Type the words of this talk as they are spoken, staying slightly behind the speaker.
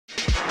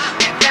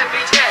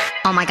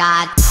Oh my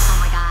god. Oh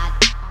my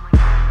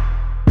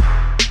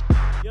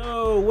god.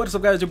 Yo, what's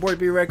up guys, your boy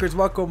B Records.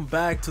 Welcome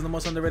back to the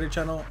most underrated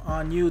channel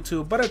on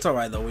YouTube. But it's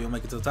alright though, we'll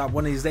make it to the top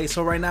one of these days.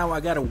 So right now I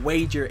got a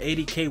wager,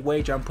 80k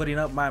wager. I'm putting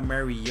up my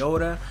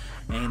Mariota,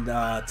 and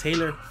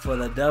Taylor for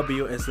the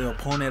W is the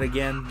opponent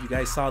again. You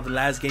guys saw the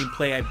last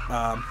gameplay.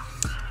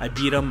 I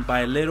beat him by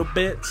a little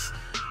bit,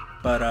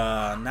 but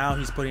now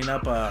he's putting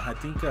up I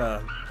think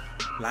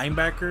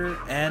linebacker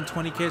and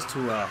 20k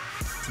to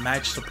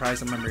match the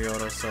price of my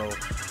Mariota. So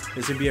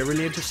it's gonna be a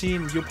really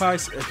interesting. You'll probably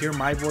hear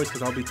my voice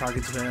because I'll be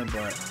talking to him,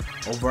 but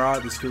overall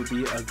this could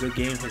be a good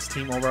game. His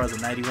team overall is a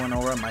 91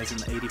 overall, mine's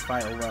an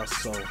 85 overall.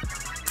 So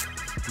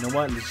you know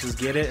what, let's just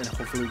get it and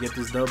hopefully we get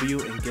this W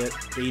and get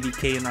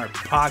 80k in our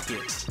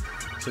pockets.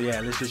 So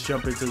yeah, let's just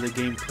jump into the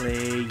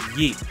gameplay.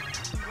 Yeet.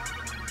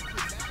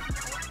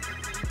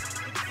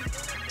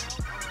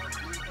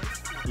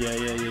 Yeah.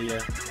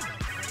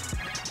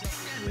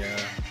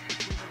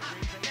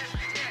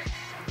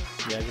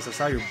 Yeah, I guess I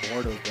saw your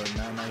board open.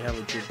 Now you have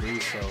a good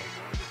breeze, so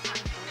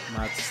I'm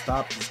gonna have to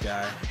stop this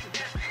guy.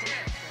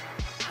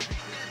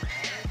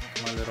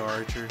 Come on, little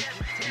archer.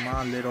 Come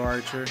on, little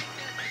archer.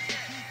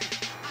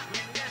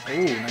 Oh,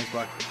 nice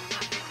block.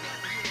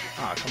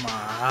 Ah, come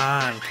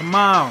on. Come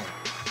on.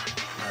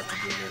 I have to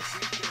do this.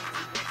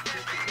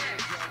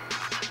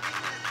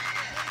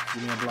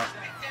 Give me a block.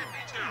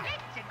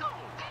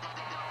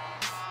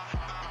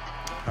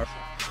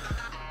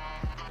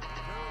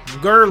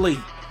 Girly.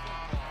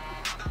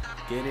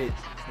 Get it.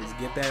 Let's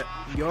get that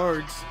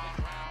yards.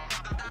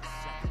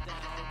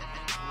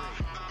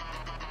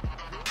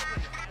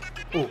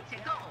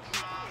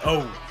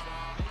 Oh.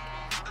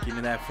 Give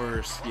me that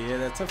first. Yeah,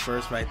 that's a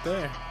first right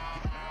there.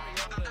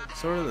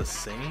 Sort of the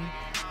same.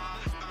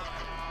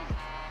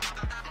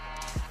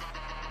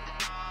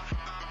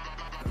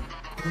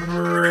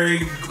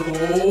 Greg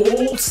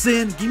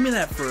Olsen. Give me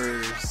that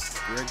first.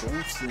 Greg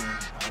Olsen.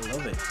 I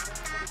love it.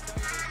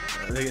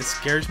 It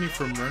scares me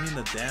from running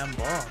the damn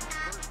ball.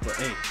 But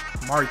hey,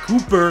 Amari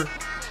Cooper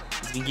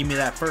is gonna give me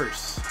that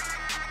first.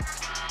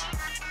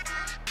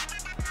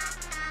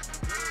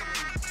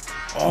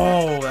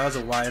 Oh, that was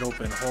a wide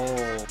open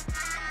hole.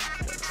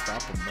 Gotta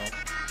stop him though.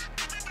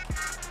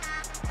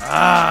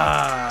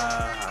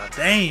 Ah,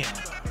 damn.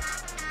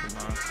 Come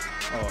on.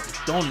 Oh,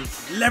 don't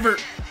lever.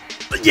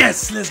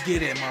 Yes, let's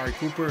get it, Amari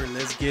Cooper.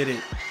 Let's get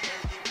it.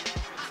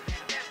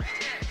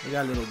 We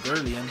got a little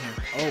girly in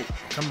here. Oh,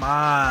 come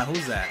on.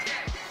 Who's that?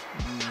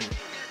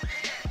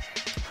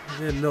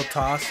 A little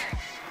toss.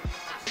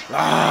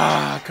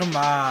 Ah, come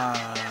on.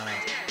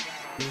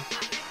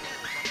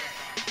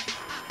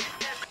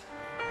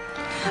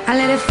 I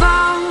let it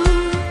fall.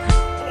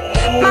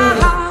 My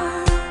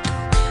heart.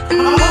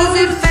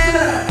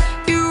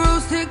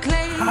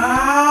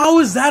 How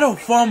is that a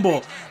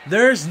fumble?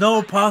 There's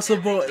no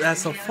possible.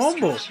 That's a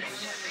fumble.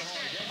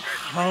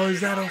 How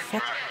is that a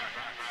fumble?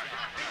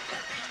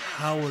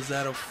 How is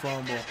that a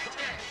fumble?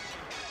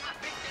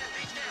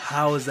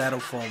 How is that a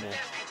fumble?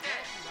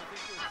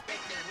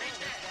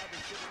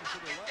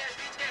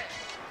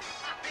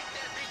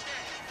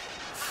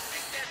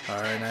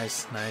 Alright,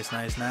 nice.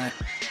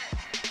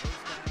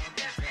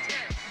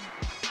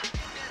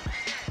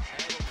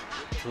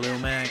 Khalil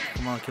Mack,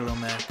 come on, Khalil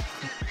Mack.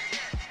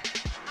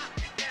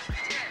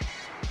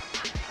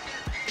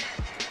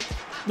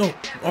 No.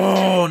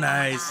 Oh,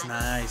 nice.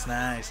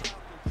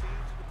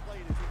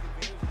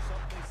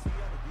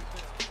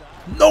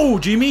 No,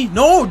 Jimmy.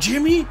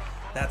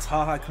 That's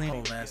haha clean.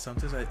 Oh man,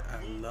 sometimes I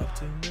love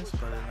doing this,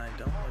 but then I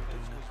don't like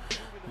doing this.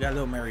 We got a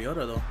little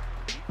Mariota though.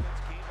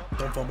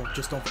 Don't fumble.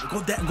 Just don't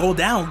fumble. Go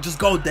down. Just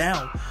go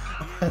down.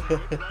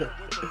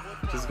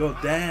 Just go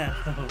down.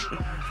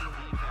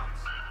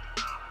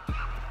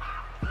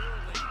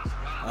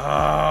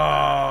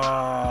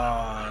 Ah.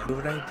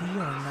 Good idea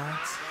or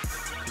not?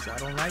 Because I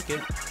don't like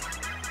it.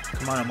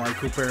 Come on, Amari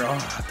Cooper. Oh, I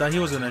thought he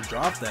was gonna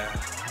drop that.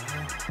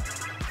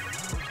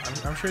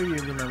 I'm sure you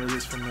remember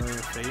this familiar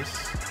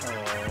face.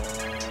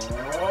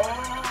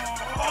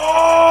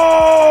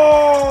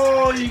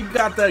 Oh, you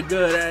got that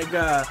good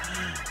angle.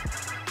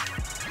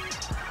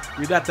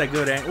 You got that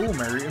good angle. Ooh,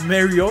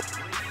 Mario.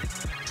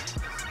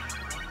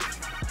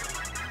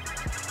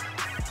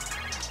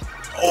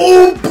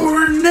 Oh,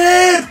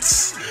 Burnett!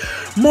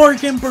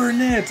 Morgan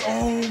Burnett.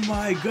 Oh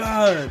my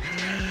God.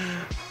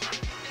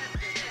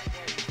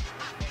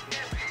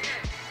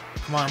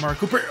 Come on, Amari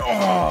Cooper.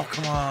 Oh,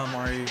 come on,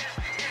 Amari. You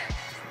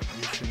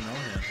should know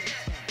him.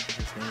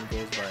 His name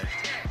goes by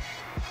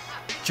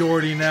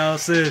Jordy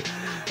Nelson.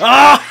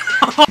 Oh!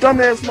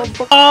 Dumbass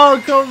motherfucker.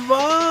 Oh, come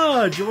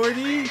on,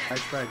 Jordy.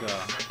 Hashtag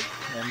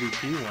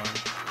MVP one.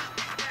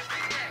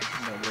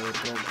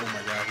 Oh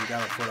my God, he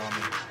got a foot on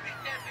me.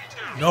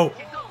 No.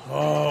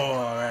 Oh,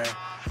 alright.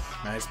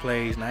 Nice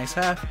plays, nice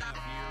half.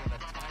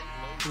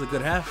 It was a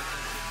good half.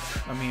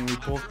 I mean, we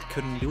both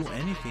couldn't do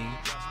anything.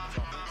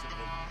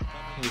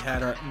 We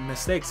had our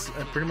mistakes,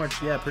 pretty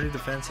much, yeah, pretty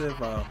defensive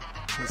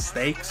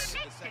mistakes.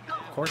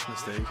 Of course,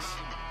 mistakes.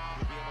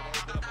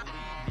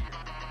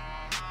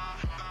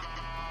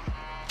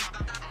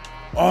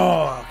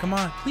 Oh, come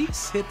on.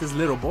 Please hit this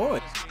little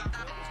boy.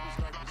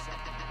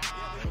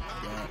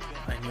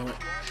 I knew it.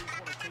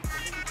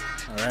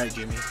 Alright,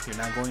 Jimmy. You're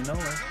not going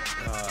nowhere.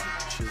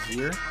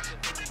 Shazier.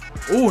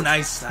 Oh,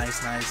 nice.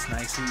 Nice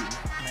eat.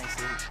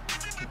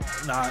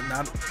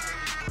 Not.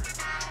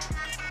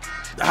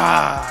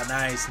 Ah,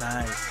 nice.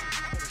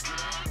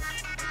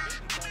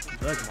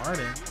 Doug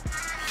Martin.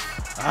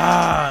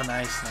 Ah,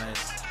 nice.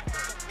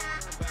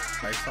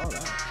 I saw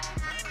that.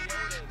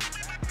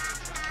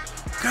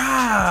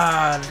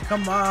 God,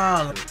 come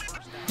on.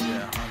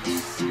 Yeah,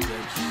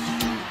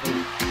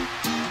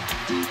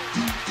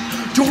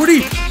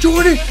 Jordy.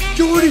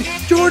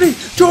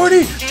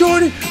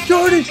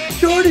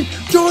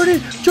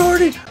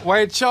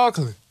 White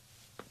chocolate.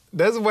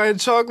 That's white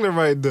chocolate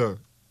right there.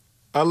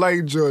 I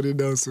like Jordy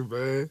Nelson,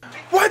 man.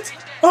 What?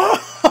 Oh!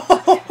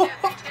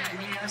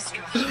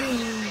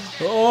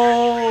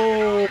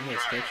 Oh! I'm gonna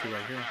sketch you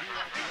right here.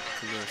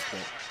 It's a little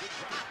sketch.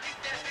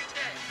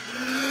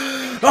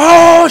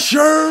 Oh,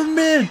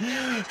 Sherman!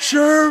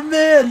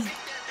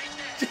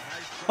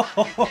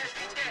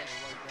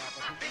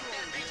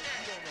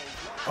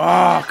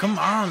 Oh, come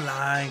on,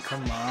 line.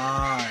 Come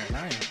on.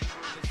 Line.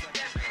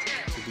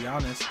 To be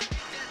honest.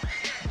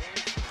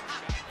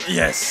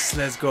 Yes,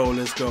 let's go.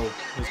 Let's go,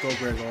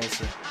 Greg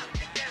Olsen.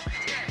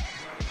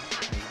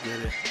 Let's get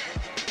it.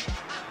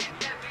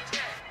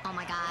 Oh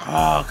my God.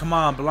 Oh, come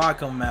on.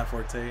 Block him, Matt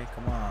Forte.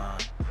 Come on.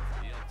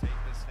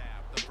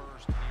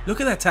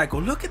 Look at that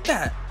tackle. Look at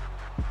that.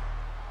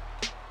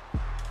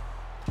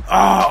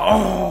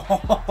 Oh.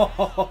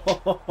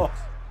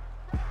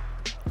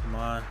 Come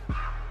on.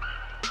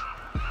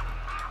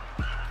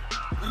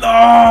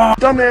 No.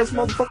 Dumbass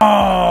motherfucker.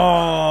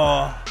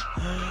 Oh.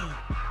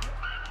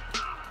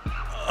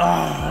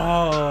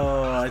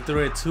 Oh, I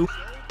threw it too.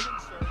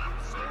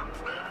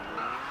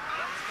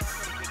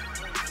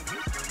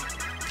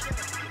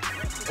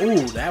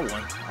 Oh, that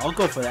one. I'll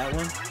go for that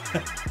one.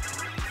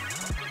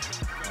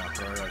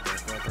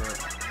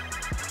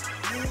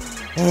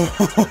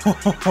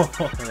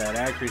 Oh, that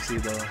accuracy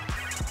though.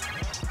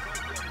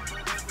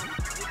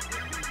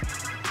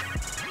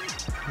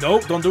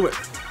 Nope, don't do it.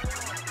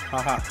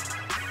 Haha.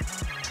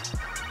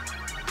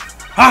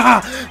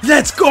 Haha!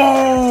 Let's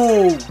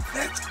go!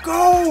 Let's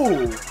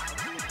go!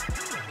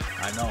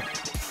 I know.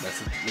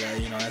 That's yeah,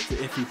 you know, that's the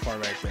iffy part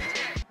right there.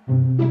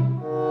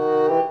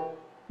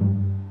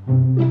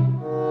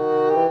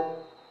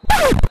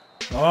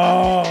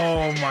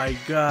 Oh my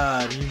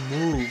God, he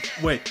moved.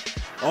 Wait.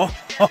 Oh.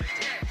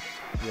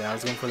 Yeah, I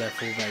was going for that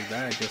fullback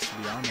dive, just to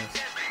be honest.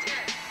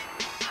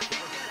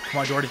 Come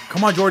on, Jordy.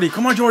 Come on, Jordy.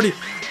 Come on, Jordy.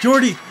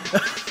 Jordy.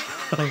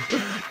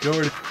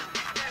 Jordy.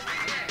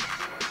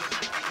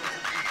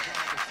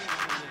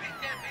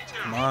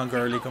 Come on,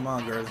 girly. Come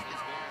on, girly.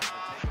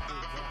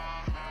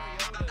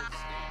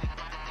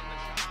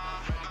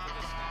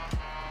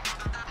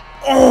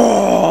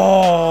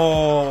 Oh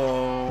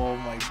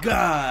my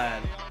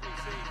God.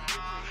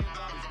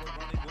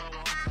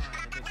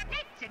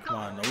 Come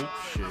on, nope.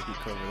 Shit, he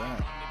covered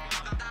that.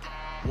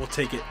 We'll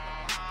take it.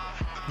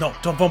 No,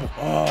 don't fumble.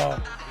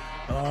 Oh.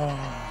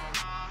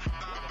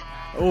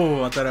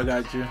 Oh, I thought I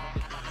got you.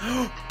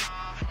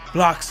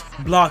 Blocks.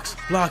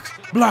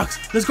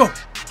 Let's go.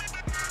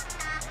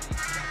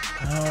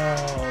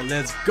 Oh,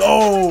 let's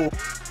go.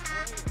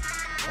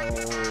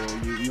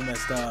 Oh, you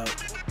messed up.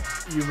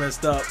 You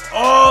messed up.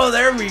 Oh,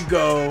 there we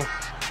go.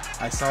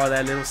 I saw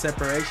that little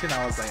separation.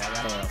 I was like, I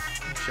got a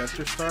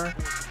Chester star.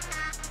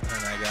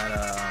 And I got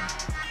oh.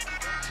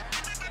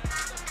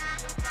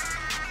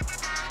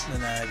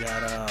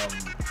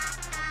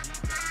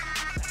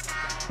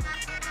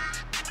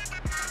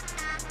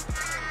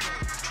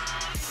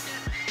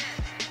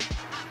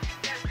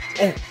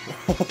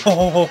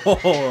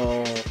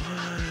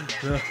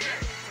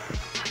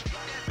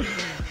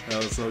 That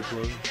was so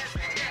close.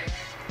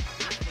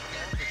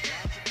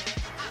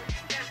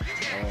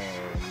 Oh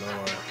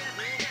Lord.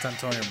 It's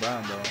Antonio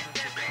Brown though. It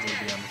would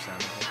be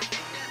understandable.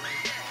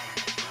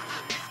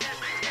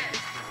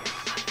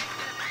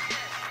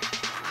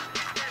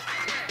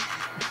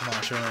 Come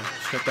on, Sherman.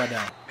 Shut that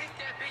down.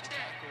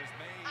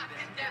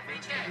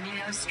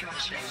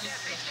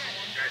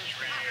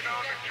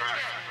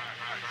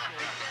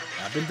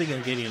 I've been thinking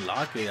of getting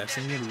Lockett. I've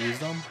seen him use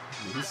them.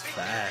 He's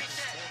fast.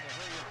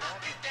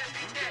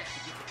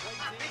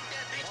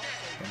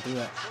 Don't do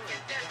that.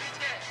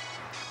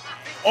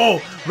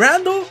 Oh,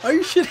 Randall? Are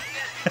you shitting?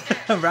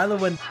 Randall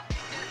went.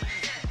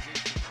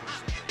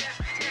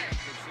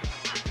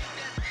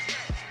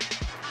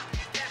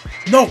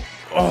 No.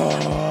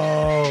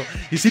 Oh,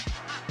 you see?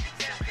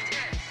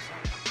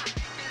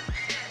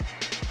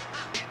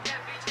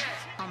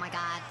 Oh my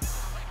God.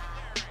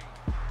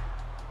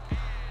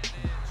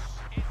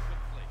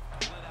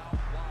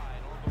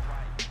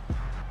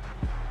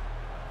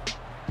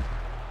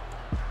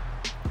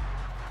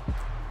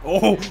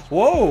 Oh,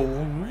 whoa,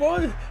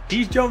 what?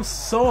 He jumped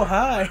so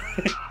high. I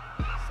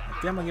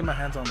think I'm gonna get my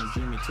hands on the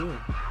Jimmy too.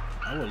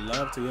 I would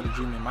love to get a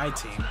Jimmy in my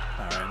team.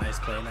 Alright, nice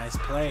play, nice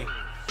play.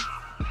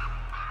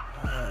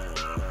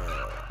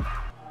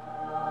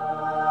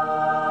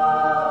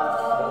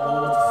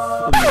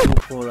 do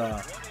pull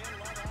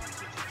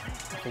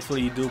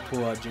hopefully you do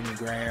pull Jimmy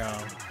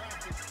Graham.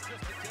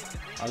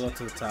 I'll go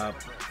to the top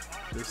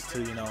just to,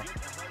 you know,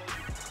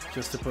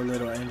 just to put a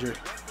little injured.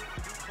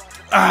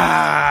 All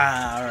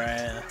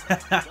right.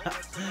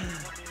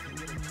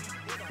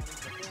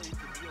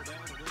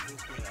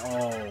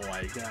 Oh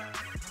my god.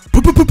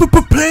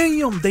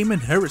 Bam! Damon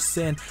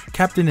Harrison,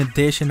 Captain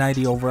Edition,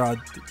 90 overall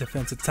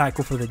defensive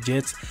tackle for the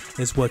Jets,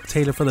 is what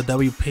Taylor for the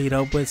W paid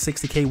up with,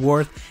 60K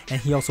worth,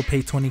 and he also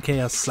paid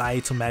 20K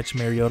aside to match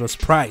Mariota's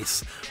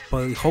price.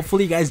 But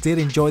hopefully you guys did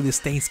enjoy this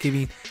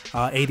Thanksgiving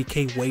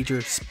 80K wager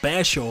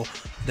special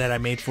that I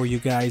made for you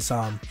guys.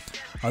 Other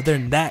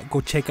than that, go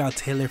check out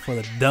Taylor for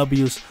the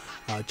W's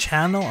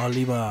channel. I'll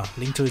leave a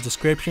link to his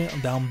description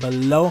down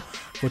below.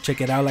 Go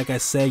check it out. Like I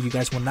said, you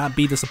guys will not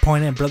be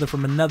disappointed. Brother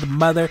from another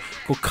mother,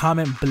 go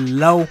comment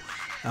below.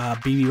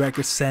 BB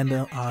Records send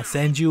you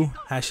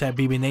hashtag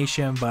BB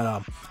Nation.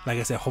 But like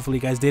I said, hopefully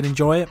you guys did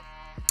enjoy it.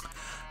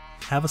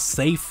 Have a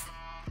safe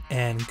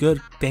and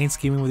good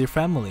Thanksgiving with your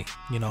family.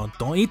 You know,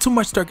 don't eat too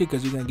much turkey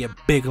because you're gonna get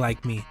big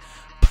like me.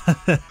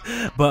 But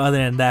other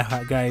than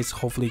that, guys,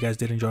 hopefully you guys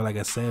did enjoy. Like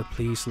I said,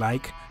 please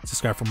like,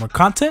 subscribe for more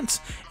content,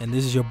 and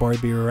this is your boy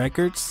BB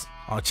Records.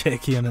 I'll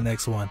check you in the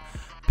next one.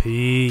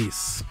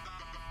 Peace.